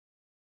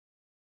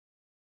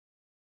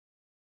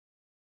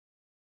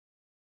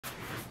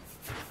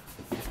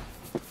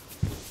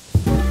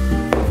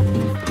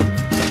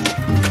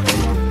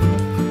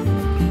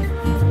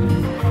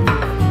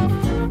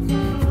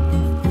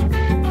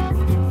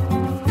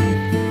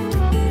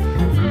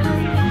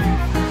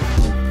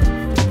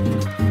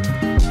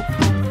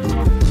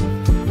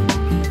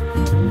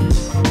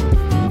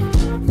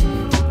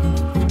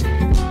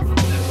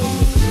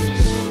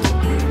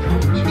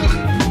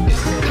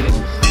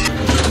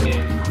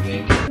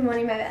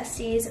morning, my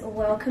besties.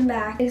 Welcome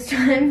back. It's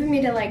time for me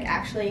to like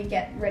actually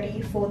get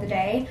ready for the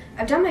day.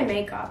 I've done my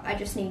makeup, I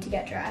just need to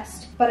get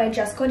dressed. But I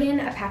just got in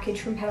a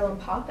package from Petal &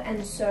 Pup,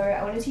 and so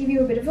I wanted to give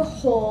you a bit of a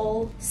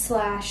haul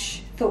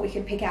slash thought we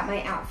could pick out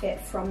my outfit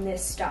from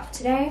this stuff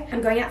today.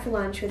 I'm going out for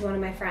lunch with one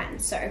of my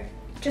friends, so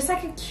just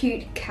like a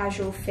cute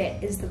casual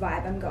fit is the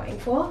vibe I'm going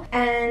for.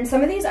 And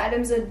some of these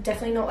items are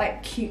definitely not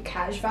like cute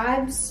cash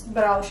vibes,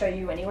 but I'll show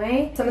you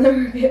anyway. Some of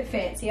them are a bit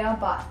fancier,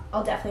 but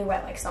I'll definitely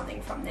wear like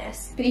something from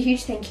this. But a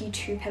huge thank you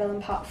to Petal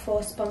 & Pup for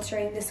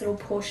sponsoring this little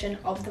portion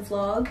of the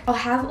vlog. I'll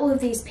have all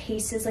of these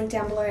pieces linked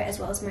down below, as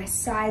well as my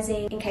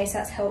sizing in case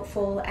that's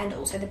helpful, and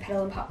also the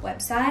Petal & Pup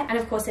website. And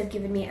of course they've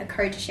given me a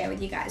code to share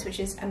with you guys, which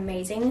is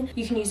amazing.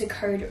 You can use a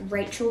code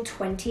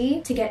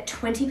Rachel20 to get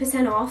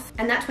 20% off,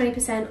 and that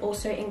 20%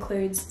 also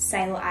includes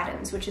sale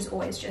items, which is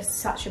always just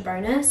such a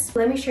bonus.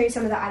 Let me show you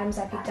some of the items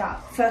I picked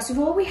up. First of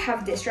all, we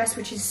have this dress,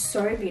 which is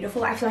so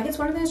beautiful. I feel like it's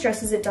one of those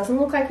dresses that doesn't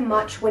look like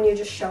much when you're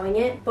just showing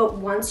it, but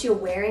once you're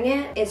wearing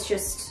it,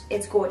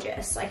 it's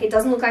gorgeous. Like, it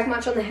doesn't look like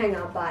much on the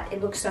hanger, but it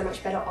looks so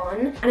much better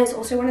on. And it's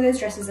also one of those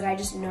dresses that I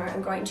just know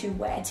I'm going to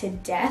wear to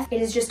death. It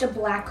is just a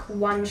black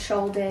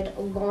one-shouldered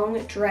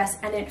long dress,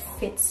 and it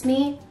fits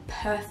me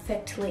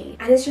perfectly.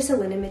 And it's just a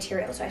linen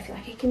material, so I feel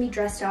like it can be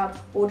dressed up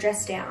or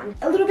dressed down.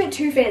 A little bit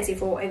too fancy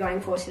for what we're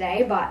going for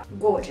today, but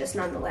gorgeous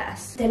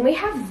nonetheless. Then we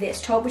have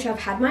this top, which I've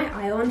had my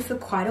eye on for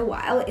quite a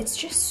while. It's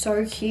just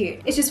so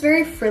cute. It's just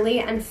very frilly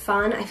and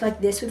fun. I feel like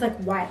this with like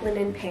white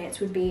linen pants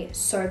would be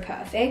so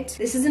perfect.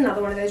 This is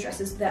another one of those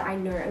dresses that I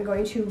know I'm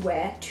going to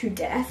wear to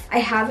death. I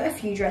have a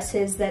few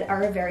dresses that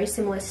are a very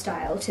similar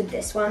style to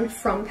this one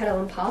from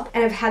Petal & Pup,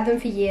 and I've had them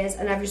for years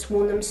and I've just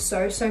worn them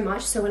so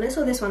much. So when I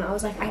saw this one, I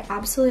was like, I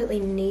absolutely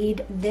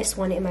need this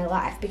one in my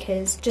life,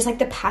 because just like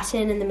the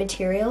pattern and the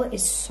material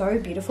is so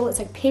beautiful. It's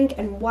like pink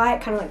and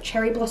white, kind of like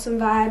cherry blossom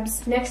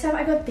vibes. Next up,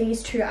 I got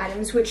these two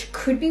items, which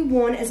could be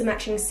worn as a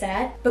matching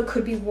set, but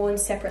could be worn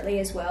separately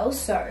as well.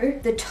 So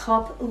the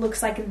top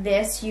looks like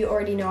this. You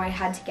already know I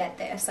had to get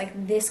this.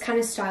 Like, this kind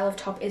of style of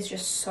top is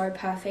just so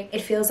perfect.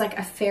 It feels like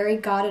a fairy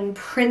garden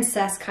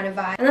princess kind of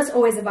vibe, and that's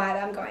always a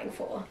vibe I'm going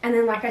for. And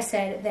then, like I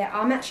said, there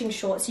are matching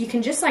shorts. You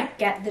can just like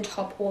get the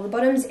top or the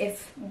bottoms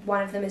if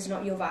one of them is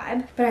not your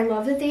vibe. But I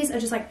love that these are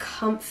just like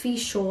comfy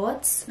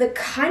shorts that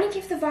kind of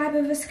give the vibe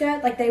of a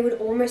skirt. Like, they would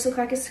almost look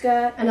like a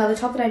skirt. Another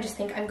top that I just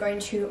think I'm going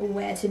to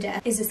wear to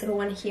death is this little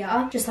one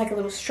here. Just like a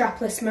little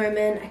strapless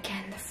moment.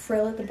 Again, the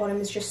frill at the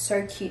bottom is just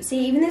so cute.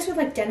 See, even this with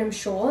like denim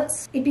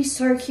shorts, it'd be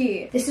so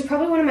cute. This is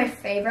probably one of my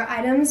favorite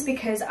items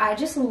because I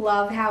just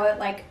love how it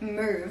like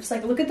moves.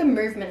 Like, look at the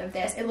movement of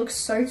this. It looks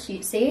so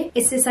cutesy.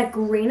 It's this like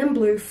green and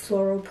blue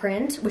floral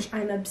print, which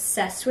I'm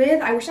obsessed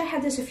with. I wish I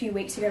had this a few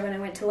weeks ago when I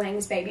went to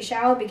Lang's baby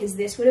shower, because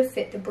this would have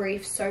fit the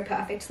brief so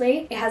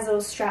perfectly. It has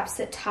little straps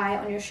that tie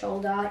on your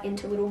shoulder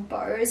into little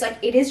bows. Like,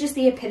 it is just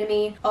the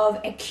epitome of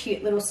a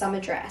cute little summer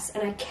dress,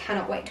 and I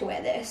cannot wait to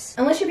wear this.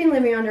 Unless you've been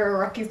living under a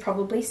rock, you've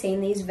probably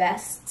seen these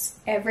vests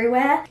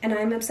everywhere, and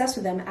I'm obsessed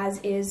with them, as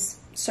is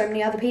so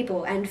many other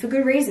people, and for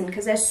good reason,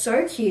 because they're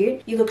so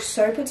cute. You look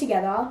so put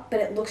together, but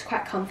it looks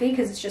quite comfy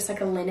because it's just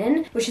like a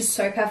linen, which is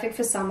so perfect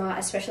for summer,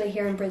 especially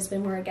here in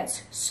Brisbane where it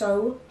gets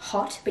so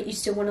hot, but you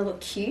still want to look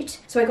cute.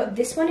 So I got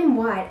this one in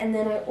white, and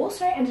then I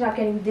also ended up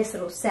getting this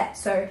little set.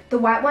 So the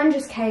white one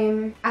just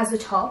came as a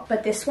top,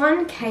 but this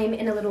one came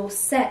in a little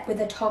set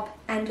with a top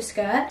and a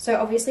skirt. So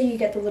obviously you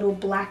get the little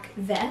black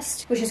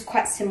vest, which is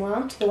quite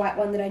similar to the white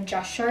one that I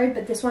just showed,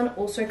 but this one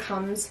also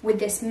comes with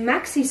this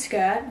maxi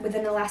skirt with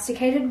an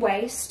elasticated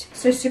waist.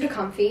 So super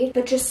comfy,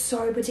 but just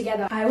so put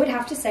together. I would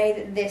have to say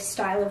that this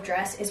style of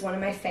dress is one of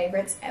my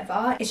favorites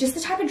ever. It's just the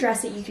type of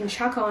dress that you can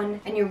chuck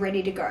on and you're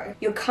ready to go.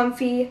 You're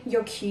comfy,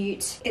 you're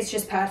cute, it's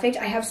just perfect.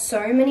 I have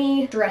so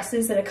many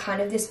dresses that are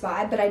kind of this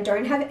vibe, but I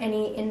don't have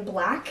any in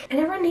black, and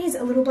everyone needs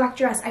a little black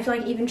dress. I feel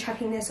like even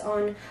chucking this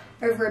on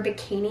over a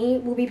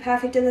bikini will be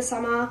perfect in the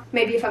summer.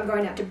 Maybe if I'm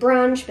going out to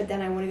brunch, but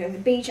then I want to go to the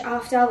beach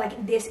after.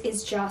 Like, this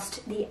is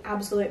just the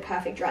absolute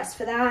perfect dress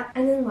for that.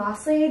 And then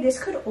lastly,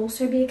 this could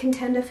also be a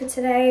contender for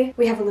today.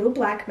 We have a little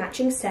black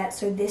matching set.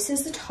 So this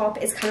is the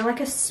top. It's kind of like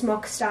a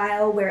smock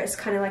style where it's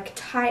kind of like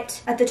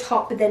tight at the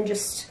top, but then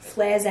just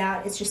flares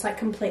out. It's just like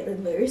completely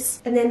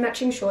loose. And then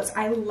matching shorts.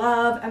 I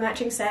love a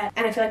matching set,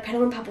 and I feel like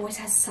Petal & Pup always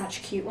has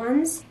such cute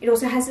ones. It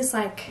also has this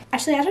like,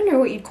 actually I don't know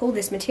what you'd call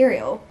this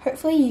material.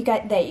 Hopefully you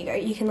get, there you go,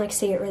 you can like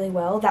see it really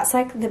well. That's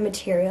like the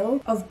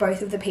material of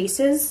both of the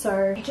pieces,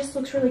 so it just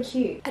looks really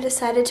cute. I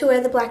decided to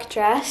wear the black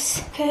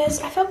dress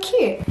because I felt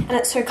cute, and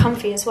it's so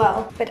comfy as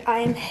well. But I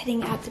am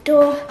heading out the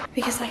door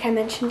because, like I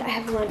mentioned, I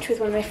have lunch with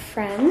one of my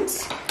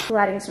friends. The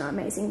lighting is not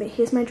amazing, but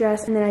here's my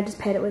dress, and then I just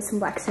paired it with some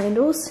black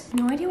sandals.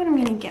 No idea what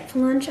I'm gonna get for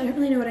lunch. I don't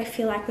really know what I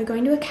feel like. We're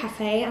going to a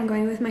cafe. I'm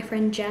going with my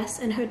friend Jess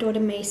and her daughter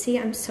Macy.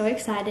 I'm so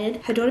excited.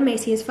 Her daughter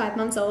Macy is 5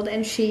 months old,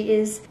 and she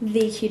is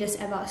the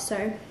cutest ever,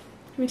 so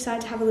I'm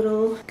excited to have a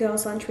little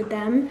girls' lunch with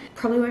them.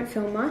 Probably won't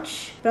film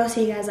much, but I'll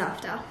see you guys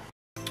after.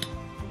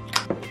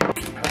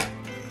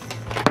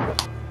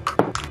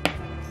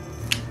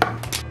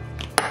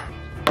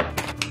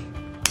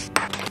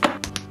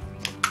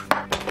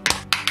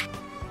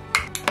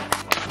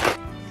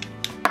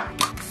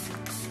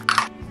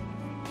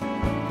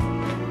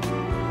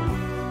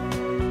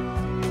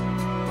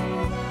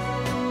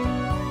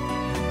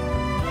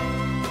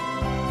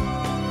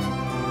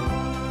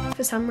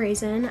 For some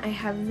reason, I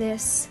have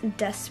this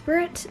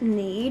desperate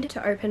need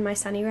to open my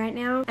Sunny right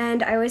now,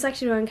 and I always like to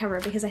do it on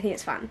camera because I think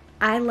it's fun.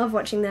 I love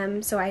watching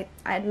them, so I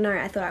don't know,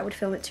 I thought I would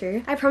film it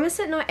too. I promise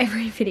that not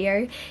every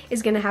video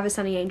is gonna have a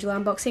Sunny Angel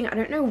unboxing. I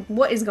don't know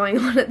what is going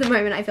on at the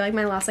moment. I feel like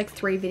my last like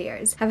 3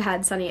 videos have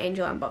had Sunny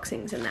Angel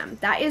unboxings in them.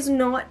 That is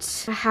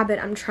not a habit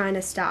I'm trying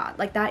to start.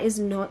 Like, that is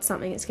not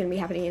something that's gonna be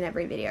happening in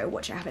every video.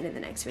 Watch it happen in the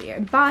next video.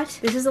 But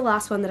this is the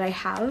last one that I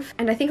have,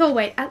 and I think I'll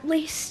wait at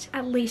least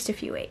a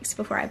few weeks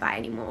before I buy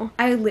any more.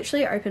 I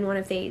literally opened one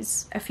of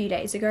these a few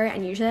days ago,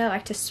 and usually I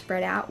like to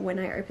spread out when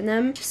I open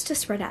them, just to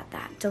spread out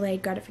that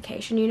delayed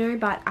gratification, you know,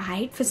 but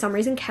I, for some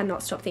reason,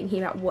 cannot stop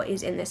thinking about what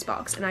is in this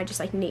box, and I just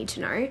like need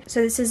to know.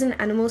 So this is an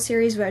animal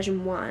series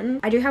version 1.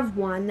 I do have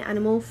one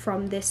animal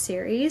from this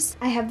series.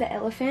 I have the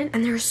elephant,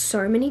 and there are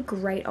so many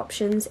great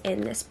options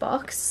in this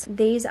box.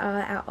 These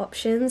are our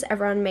options.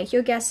 Everyone make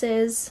your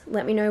guesses.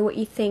 Let me know what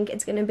you think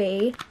it's gonna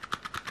be.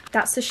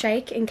 That's the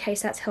shake, in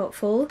case that's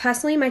helpful.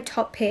 Personally, my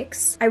top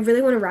picks, I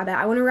really want a rabbit.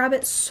 I want a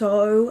rabbit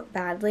so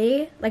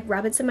badly. Like,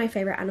 rabbits are my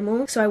favorite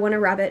animal, so I want a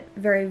rabbit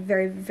very,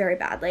 very, very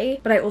badly.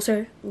 But I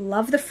also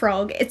love the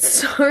frog. It's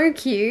so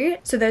cute.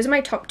 So those are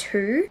my top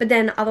 2. But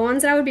then other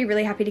ones that I would be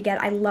really happy to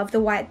get, I love the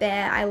white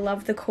bear. I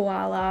love the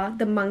koala.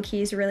 The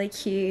monkey is really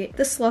cute.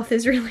 The sloth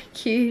is really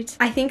cute.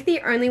 I think the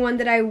only one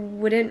that I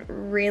wouldn't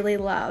really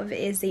love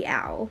is the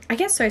owl. I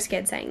get so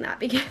scared saying that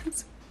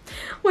because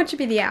what should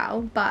be the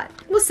owl, but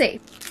we'll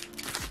see.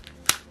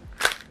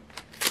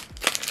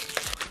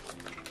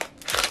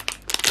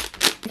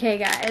 Okay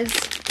guys,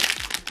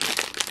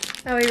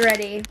 are we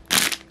ready?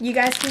 You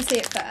guys can see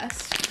it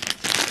first.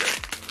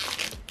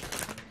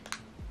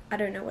 I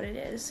don't know what it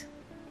is.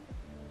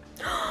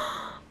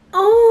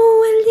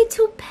 Oh, a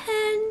little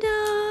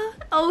panda.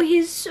 Oh,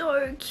 he's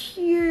so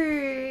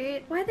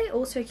cute. Why are they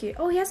all so cute?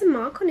 Oh, he has a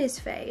mark on his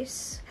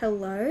face.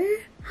 Hello?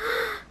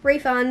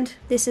 Refund.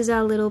 This is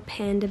our little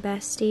panda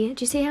bestie.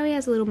 Do you see how he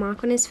has a little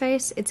mark on his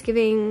face? It's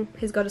giving,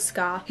 he's got a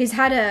scar. He's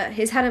had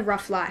a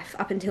rough life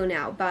up until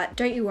now, but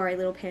don't you worry,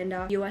 little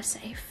panda. You are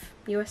safe.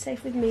 You are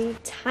safe with me.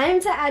 Time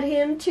to add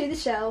him to the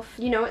shelf.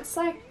 You know, it's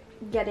like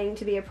getting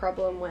to be a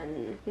problem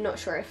when I'm not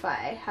sure if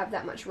I have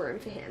that much room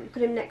for him.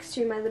 Put him next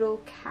to my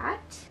little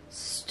cat.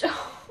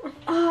 Stop.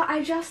 Oh,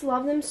 I just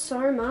love them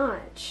so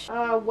much.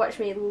 Oh, watch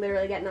me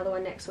literally get another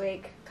one next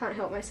week. Can't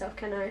help myself,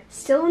 can I?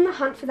 Still on the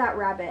hunt for that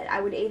rabbit. I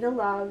would either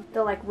love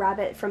the like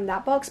rabbit from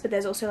that box, but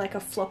there's also like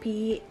a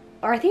floppy,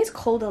 or I think it's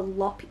called a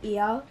lop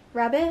ear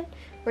rabbit,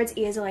 where its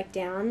ears are like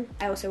down.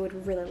 I also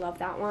would really love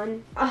that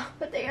one. Oh,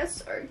 but they are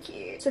so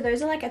cute. So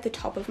those are like at the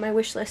top of my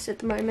wish list at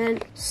the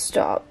moment.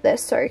 Stop, they're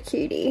so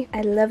cutie.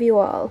 I love you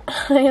all.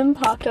 I am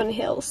parked on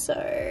hill,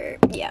 so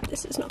yeah,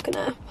 this is not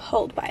gonna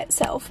hold by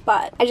itself,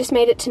 but I just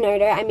made it to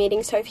Noto. I'm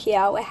meeting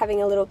Sophia. We're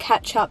having a little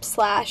catch up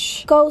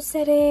 / goal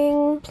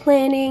setting,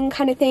 planning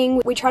kind of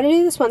thing. We try to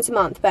do this once a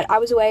month, but I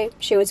was away,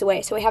 she was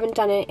away, so we haven't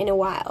done it in a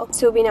while.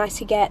 So it'll be nice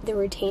to get the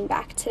routine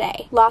back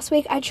today. Last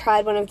week I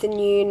tried one of the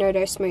new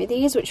Noto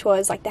smoothies, which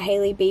was like the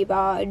Hailey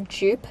Bieber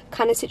dupe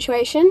kind of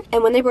situation,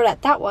 and when they brought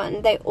out that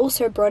one, they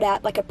also brought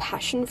out like a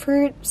passion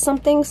fruit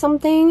something,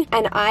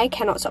 and I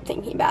cannot stop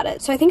thinking about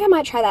it, so I think I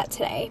might try that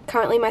today.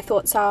 Currently my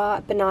thoughts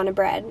are banana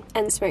bread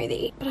and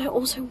smoothie, but I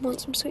also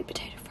want some sweet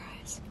potato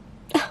fries.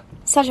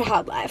 Such a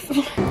hard life.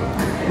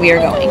 We are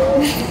going.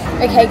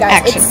 Okay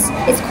guys, Action.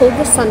 it's called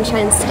the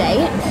Sunshine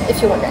State,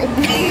 if you're wondering.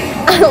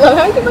 I love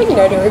how I give my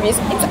Noto reviews.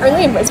 It's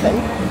only in Brisbane.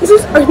 This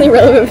is only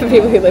relevant for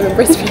people who live in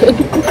Brisbane.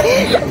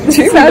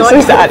 That's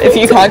so sad if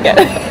you can't get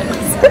it.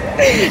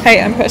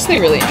 Hey, I'm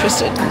personally really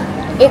interested.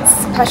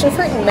 It's passion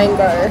fruit and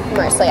mango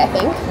mostly, I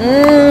think.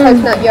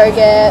 Coconut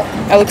yogurt.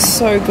 That looks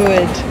so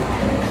good.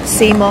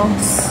 Sea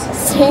moss.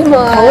 Sea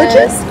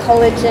moss.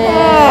 Collagen.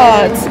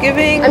 Oh, it's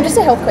giving... I'm just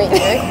a health queen, you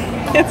know?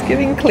 It's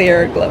giving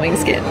clear, glowing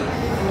skin.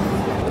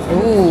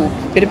 Ooh,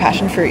 bit of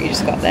passion fruit you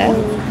just got there.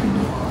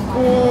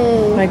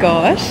 Oh my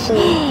gosh.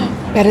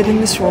 Better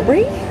than the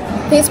strawberry?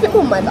 I think it's a bit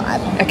more my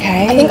vibe.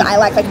 Okay. I think I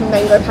like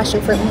mango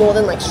passion fruit more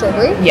than like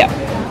strawberry. Yeah.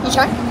 You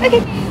try? Okay.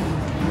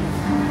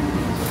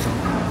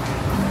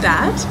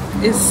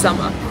 That is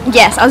summer.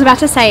 Yes, I was about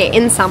to say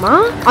in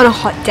summer on a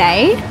hot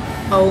day.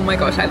 Oh my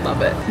gosh, I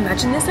love it.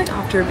 Imagine this like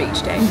after a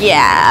beach day.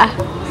 Yeah.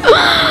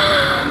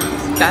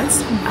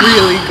 That's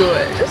really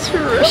good. It's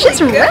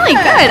really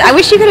good. I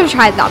wish you could have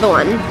tried the other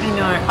one. I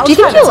know. Do you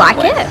think you'll like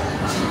it?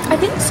 I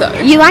think so.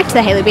 You liked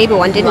the Hailey Bieber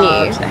one, didn't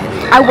Loved you? the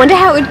Hailey Bieber I wonder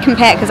how it would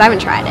compare because I haven't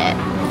tried it.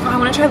 I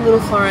want to try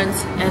Little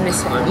Florence and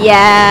this one.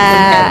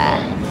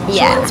 Yeah.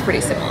 Yeah. It's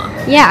pretty similar.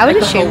 Yeah, I would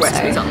like assume the whole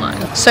recipe's so.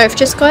 online. So I've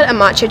just got a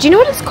matcha. Do you know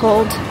what it's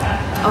called?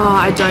 Oh,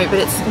 I don't, but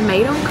it's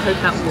made on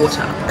coconut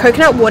water.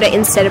 Coconut water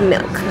instead of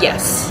milk.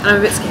 Yes. I'm a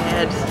bit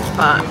scared,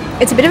 but...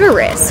 It's a bit of a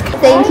risk.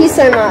 Thank you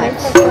so much.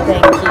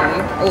 Thank you.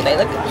 Oh, they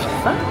look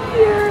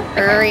fire.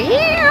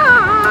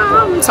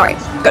 Sorry,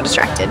 got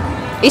distracted.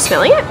 Are you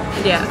smelling it?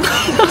 Yeah.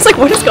 I was like,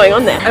 what is going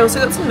on there? I also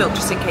got some milk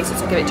just in case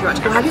it's like a bit too much.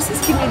 Why does this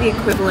give me the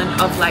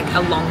equivalent of like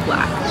a long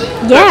black?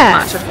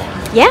 Yeah. Matcha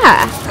form?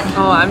 Yeah.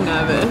 Oh, I'm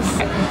nervous.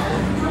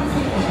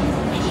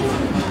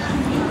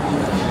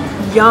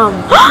 Yum.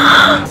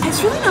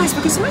 It's really nice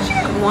because sometimes you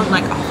don't want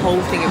like a whole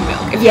thing of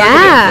milk. If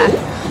Yeah. you're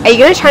full. Are you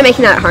gonna try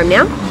making that at home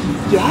now?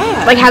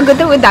 Yeah. Like, how good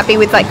would that be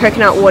with like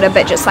coconut water,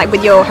 but just like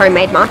with your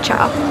homemade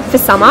matcha for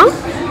summer?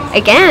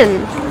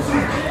 Again,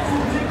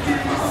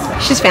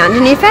 she's found a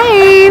new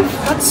fave.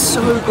 That's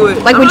so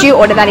good. Like, would you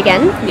order that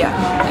again? Yeah,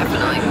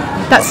 definitely.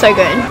 That's so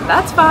good.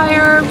 That's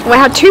fire.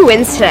 Wow, 2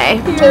 wins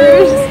today.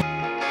 Cheers.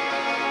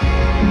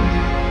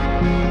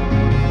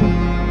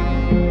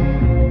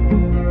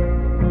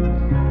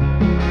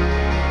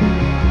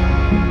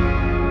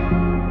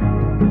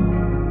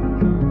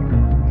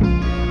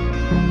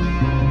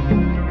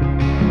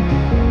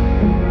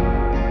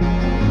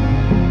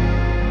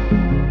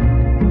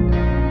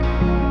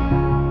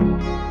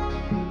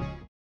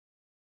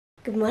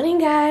 Good morning,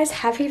 guys.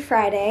 Happy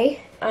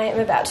Friday. I am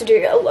about to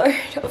do a load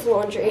of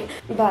laundry,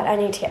 but I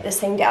need to get this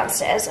thing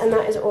downstairs, and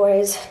that is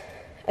always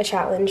a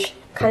challenge.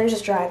 Kind of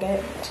just drag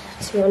it,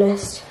 to be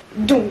honest.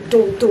 Doom,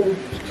 doom, doom.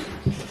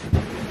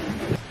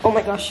 Oh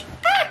my gosh.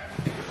 Ah!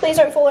 Please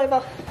don't fall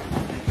over.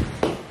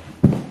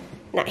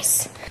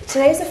 Nice.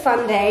 Today's a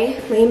fun day.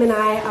 Liam and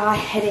I are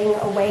heading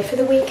away for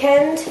the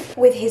weekend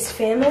with his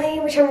family,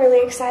 which I'm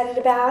really excited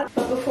about.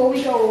 But before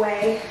we go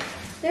away,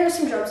 there are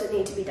some jobs that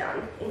need to be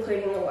done,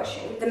 including the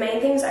washing. The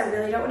main things I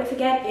really don't want to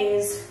forget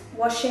is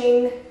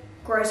washing,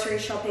 grocery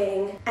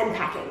shopping, and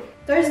packing.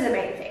 Those are the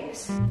main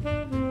things.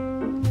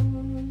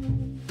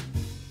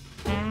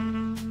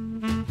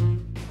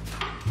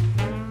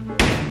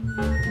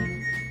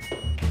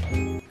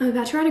 I'm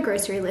about to write a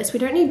grocery list. We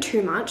don't need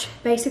too much.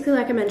 Basically,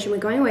 like I mentioned, we're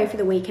going away for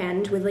the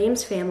weekend with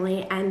Liam's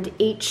family, and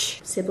each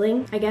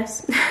sibling, I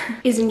guess,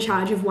 is in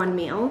charge of one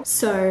meal.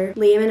 So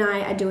Liam and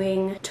I are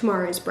doing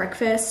tomorrow's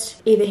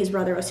breakfast. Either his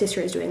brother or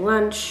sister is doing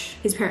lunch,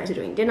 his parents are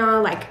doing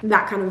dinner, like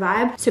that kind of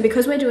vibe. So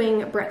because we're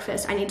doing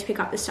breakfast, I need to pick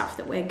up the stuff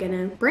that we're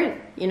gonna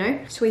bring, you know?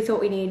 So we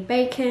thought we need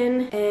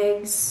bacon,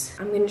 eggs.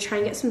 I'm gonna try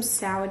and get some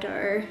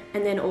sourdough,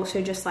 and then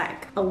also just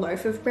like a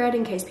loaf of bread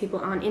in case people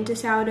aren't into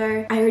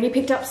sourdough. I already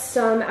picked up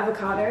some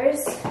avocados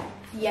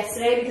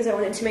yesterday because I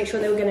wanted to make sure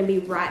they were going to be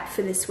ripe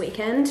for this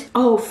weekend.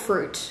 Oh,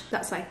 fruit.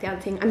 That's like the other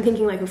thing. I'm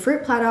thinking like a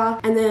fruit platter,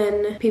 and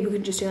then people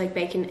could just do like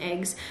bacon,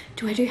 eggs.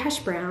 Do I do hash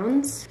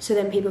browns? So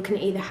then people can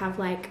either have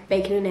like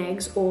bacon and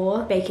eggs,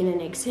 or bacon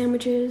and egg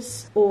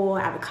sandwiches, or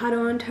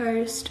avocado on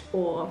toast,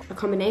 or a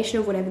combination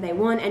of whatever they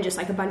want, and just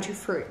like a bunch of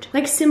fruit.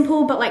 Like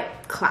simple, but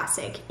like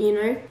classic, you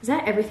know? Is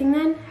that everything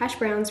then? Hash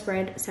browns,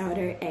 bread,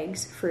 sourdough,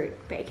 eggs, fruit,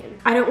 bacon.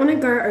 I don't want to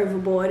go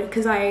overboard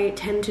because I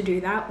tend to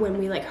do that when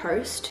we like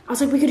host. I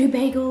was like, we could do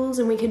bagels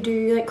and we could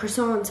do like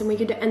croissants and we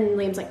could do, and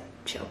Liam's like,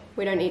 chill,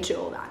 we don't need to do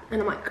all that.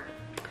 And I'm like,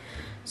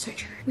 so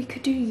true. We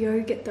could do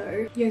yogurt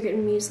though. Yogurt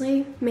and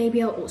muesli.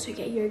 Maybe I'll also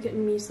get yogurt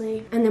and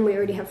muesli. And then we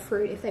already have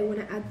fruit if they want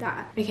to add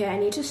that. Okay, I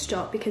need to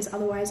stop because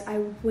otherwise I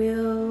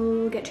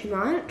will get too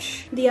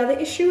much. The other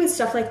issue with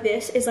stuff like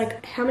this is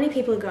like, how many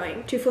people are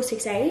going? 2, 4,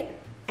 6, 8?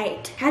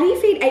 8. How do you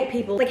feed 8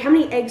 people? Like, how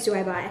many eggs do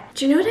I buy?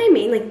 Do you know what I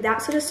mean? Like,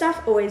 that sort of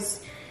stuff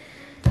always...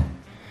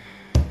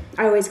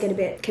 I always get a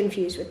bit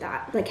confused with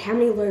that. Like, how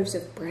many loaves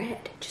of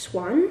bread? Just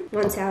one?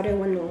 One sourdough,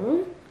 one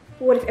normal?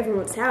 What if everyone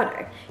wants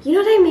sourdough? You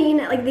know what I mean?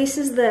 Like, this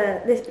is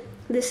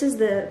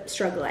the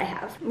struggle I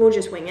have. We'll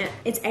just wing it.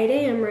 It's 8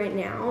 AM right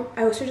now.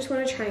 I also just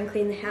want to try and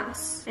clean the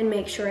house and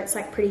make sure it's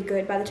like pretty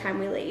good by the time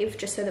we leave,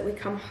 just so that we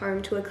come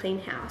home to a clean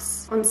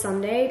house on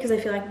Sunday, because I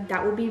feel like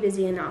that will be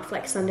busy enough.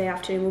 Like Sunday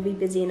afternoon will be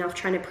busy enough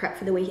trying to prep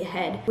for the week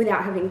ahead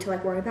without having to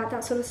like worry about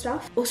that sort of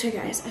stuff. Also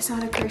guys, I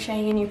started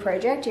crocheting a new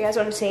project. You guys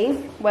want to see?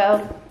 Well,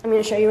 I'm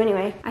going to show you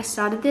anyway. I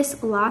started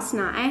this last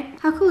night.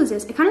 How cool is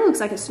this? It kind of looks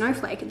like a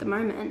snowflake at the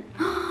moment.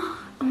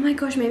 Oh my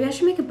gosh, maybe I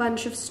should make a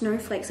bunch of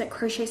snowflakes, like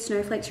crochet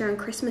snowflakes around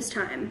Christmas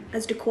time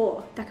as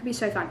decor. That could be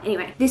so fun.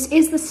 Anyway, this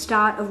is the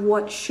start of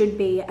what should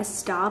be a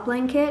star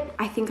blanket.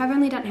 I think I've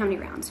only done how many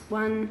rounds?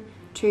 1,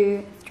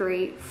 2,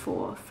 3,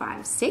 4,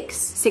 5, 6.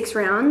 6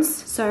 rounds.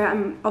 So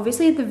I'm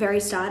obviously at the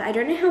very start. I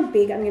don't know how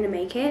big I'm gonna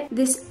make it.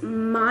 This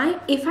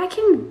might, if I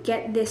can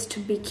get this to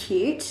be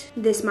cute,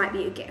 this might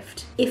be a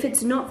gift. If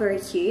it's not very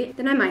cute,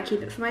 then I might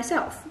keep it for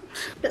myself.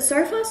 But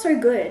so far so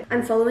good.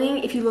 I'm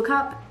following, if you look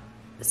up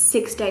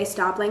 6-day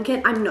star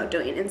blanket. I'm not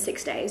doing it in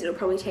 6 days. It'll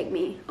probably take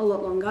me a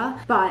lot longer.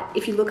 But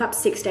if you look up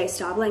 6-day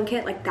star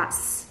blanket, like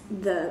that's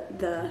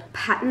the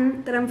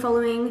pattern that I'm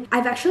following.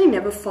 I've actually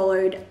never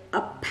followed a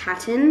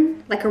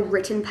pattern, like a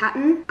written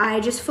pattern. I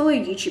just follow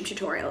YouTube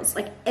tutorials.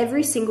 Like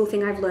every single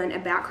thing I've learned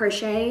about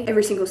crochet,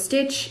 every single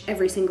stitch,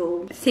 every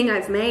single thing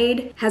I've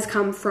made has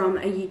come from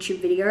a YouTube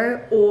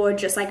video or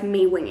just like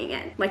me winging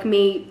it, like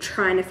me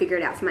trying to figure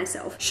it out for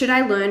myself. Should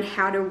I learn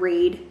how to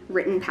read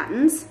written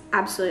patterns?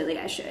 Absolutely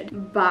I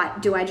should.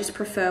 But do I just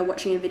prefer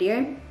watching a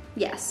video?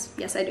 Yes,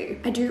 I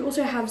do. I do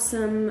also have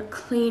some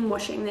clean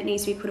washing that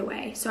needs to be put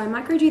away. So I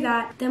might go do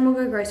that, then we'll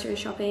go grocery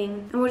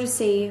shopping, and we'll just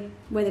see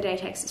where the day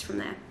takes us from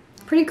there.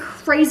 Pretty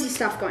crazy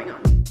stuff going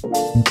on.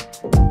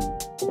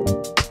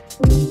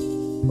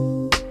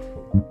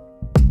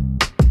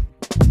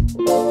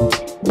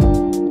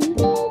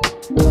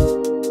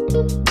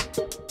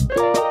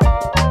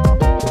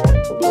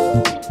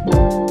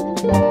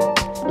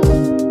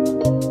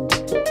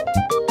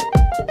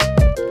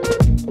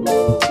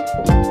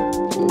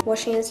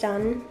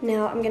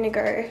 I'm gonna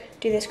go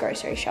do this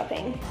grocery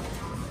shopping.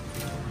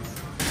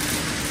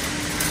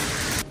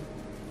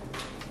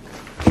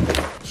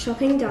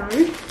 Shopping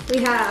done.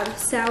 We have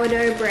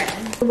sourdough bread.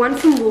 The one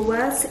from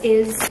Woolworths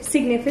is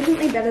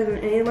significantly better than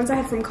any of the ones I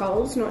have from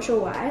Coles. Not sure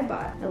why,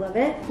 but I love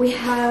it. We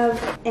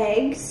have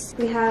eggs.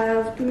 We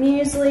have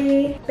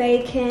muesli,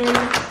 bacon,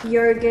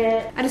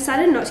 yogurt. I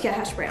decided not to get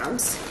hash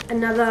browns.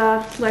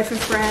 Another loaf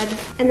of bread.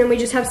 And then we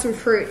just have some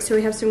fruit. So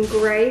we have some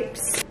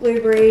grapes,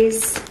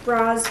 blueberries,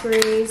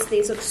 raspberries.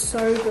 These look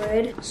so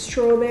good.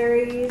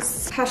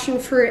 Strawberries, passion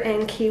fruit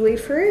and kiwi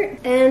fruit.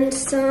 And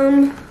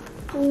some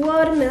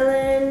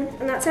watermelon,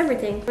 and that's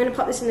everything. I'm gonna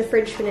pop this in the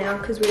fridge for now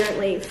because we don't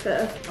leave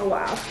for a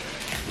while.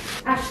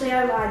 Actually,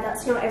 I lied,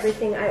 that's not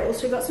everything. I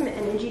also got some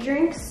energy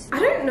drinks. I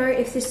don't know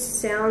if this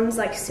sounds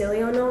like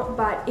silly or not,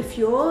 but if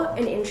you're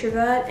an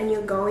introvert and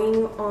you're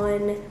going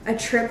on a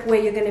trip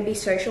where you're gonna be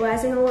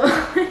socializing a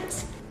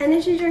lot,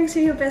 energy drinks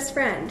are your best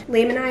friend.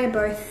 Liam and I are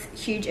both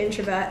huge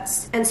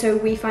introverts, and so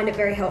we find it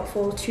very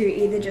helpful to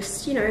either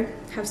just, you know,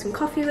 have some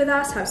coffee with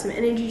us, have some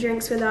energy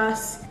drinks with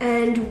us,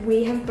 and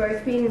we have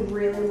both been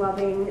really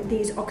loving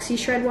these Oxy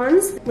Shred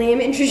ones.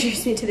 Liam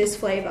introduced me to this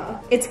flavor.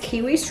 It's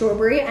kiwi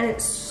strawberry and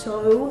it's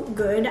so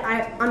good.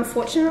 I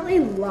unfortunately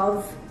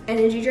love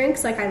energy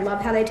drinks. Like, I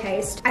love how they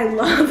taste. I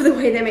love the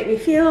way they make me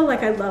feel.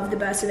 Like, I love the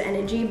burst of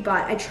energy,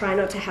 but I try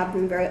not to have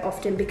them very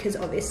often because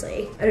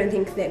obviously I don't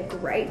think they're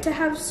great to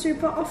have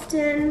super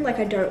often. Like,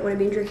 I don't want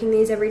to be drinking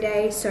these every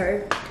day,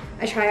 so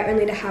I try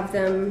only to have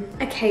them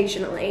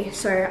occasionally.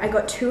 So I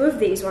got 2 of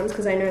these ones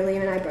because I know Liam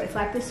and I both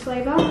like this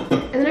flavor.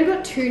 And then I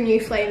got 2 new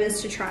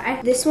flavors to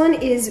try. This one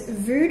is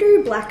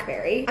Voodoo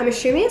Blackberry. I'm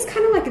assuming it's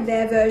kind of like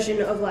their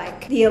version of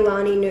like the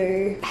Alani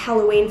Nu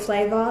Halloween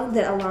flavor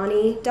that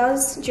Alani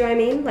does. Do you know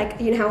what I mean? Like,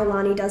 you know how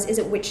Alani does, is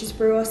it Witch's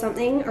Brew or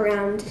something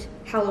around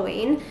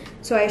Halloween?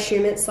 So I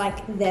assume it's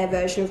like their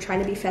version of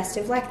trying to be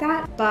festive like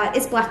that. But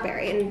it's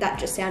blackberry and that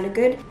just sounded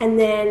good. And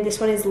then this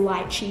one is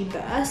Lychee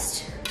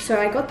Burst. So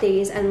I got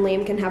these, and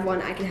Liam can have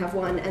one, I can have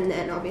one, and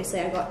then obviously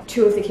I got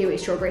 2 of the kiwi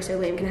strawberry, so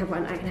Liam can have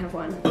one, I can have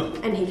one,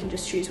 and he can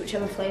just choose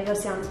whichever flavor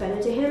sounds better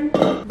to him.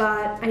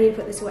 But I need to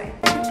put this away.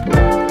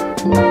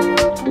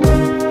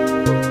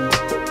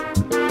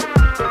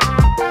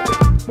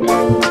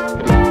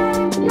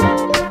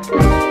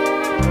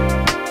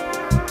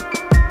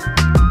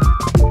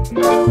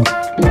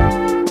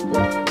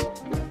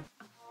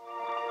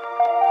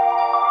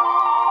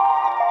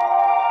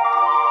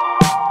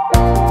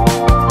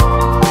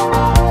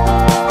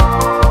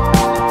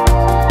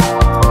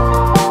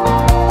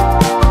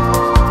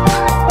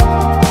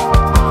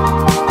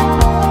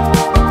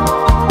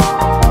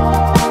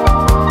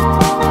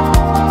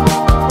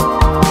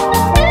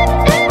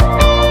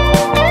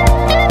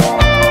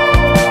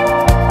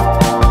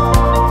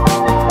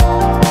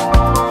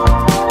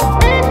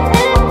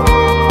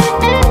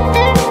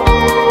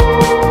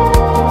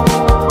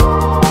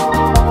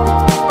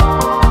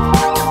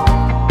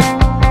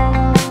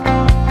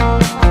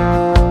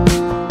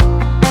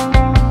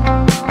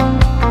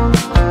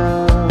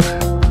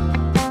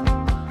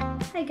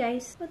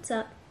 What's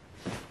up?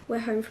 We're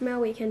home from our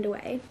weekend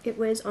away. It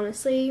was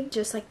honestly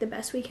just like the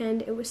best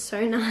weekend. It was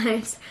so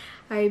nice.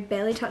 I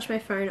barely touched my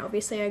phone.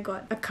 Obviously I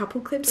got a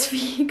couple clips for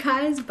you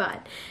guys,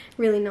 but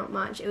really not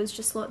much. It was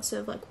just lots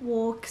of like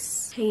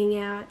walks, hanging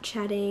out,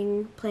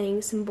 chatting,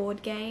 playing some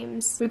board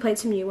games. We played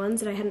some new ones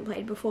that I hadn't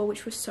played before,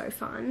 which was so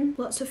fun.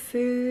 Lots of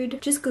food,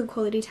 just good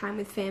quality time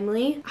with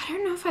family. I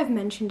don't know if I've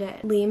mentioned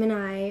it. Liam and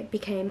I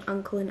became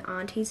uncle and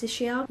aunties this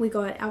year. We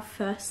got our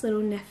first little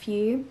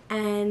nephew,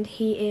 and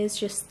he is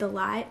just the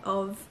light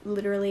of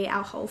literally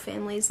our whole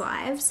family's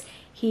lives.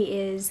 He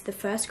is the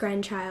first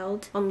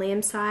grandchild on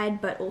Liam's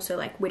side, but also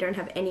like we don't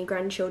have any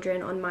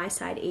grandchildren on my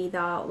side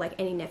either, like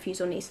any nephews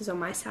or nieces on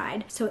my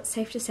side. So it's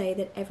safe to say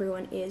that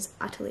everyone is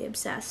utterly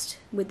obsessed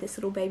with this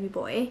little baby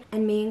boy,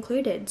 and me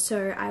included.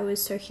 So I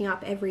was soaking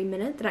up every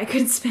minute that I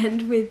could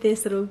spend with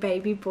this little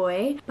baby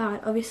boy.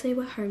 But obviously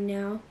we're home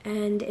now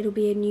and it'll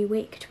be a new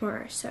week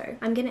tomorrow. So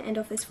I'm gonna end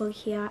off this vlog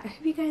here. I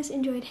hope you guys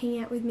enjoyed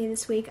hanging out with me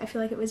this week. I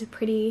feel like it was a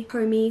pretty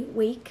homey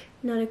week.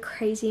 Not a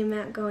crazy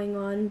amount going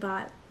on,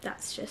 but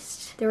that's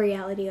just the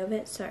reality of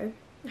it, so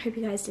I hope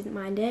you guys didn't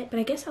mind it. But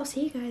I guess I'll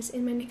see you guys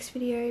in my next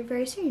video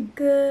very soon.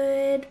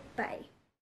 Goodbye.